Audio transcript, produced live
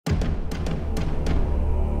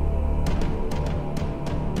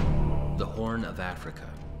of Africa.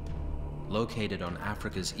 Located on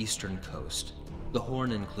Africa's eastern coast, the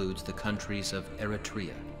Horn includes the countries of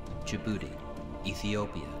Eritrea, Djibouti,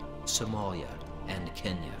 Ethiopia, Somalia, and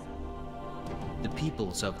Kenya. The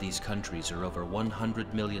peoples of these countries are over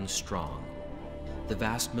 100 million strong. The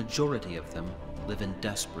vast majority of them live in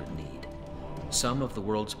desperate need. Some of the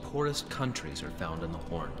world's poorest countries are found in the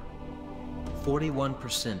Horn.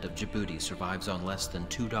 41% of Djibouti survives on less than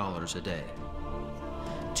 $2 a day.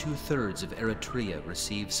 2/3 of Eritrea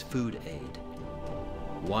receives food aid.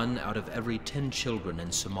 1 out of every 10 children in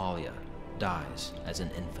Somalia dies as an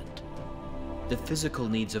infant. The physical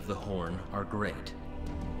needs of the Horn are great,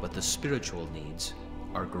 but the spiritual needs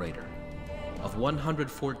are greater. Of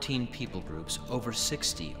 114 people groups, over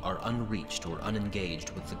 60 are unreached or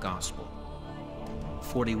unengaged with the gospel.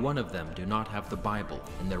 41 of them do not have the Bible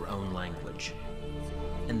in their own language.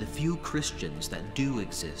 And the few Christians that do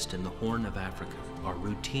exist in the Horn of Africa are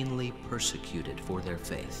routinely persecuted for their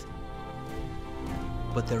faith.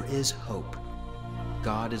 But there is hope.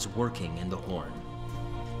 God is working in the Horn.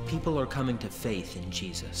 People are coming to faith in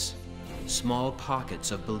Jesus. Small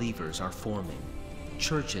pockets of believers are forming.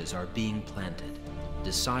 Churches are being planted.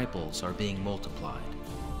 Disciples are being multiplied.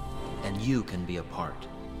 And you can be a part.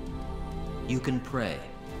 You can pray.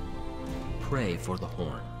 Pray for the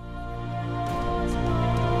Horn.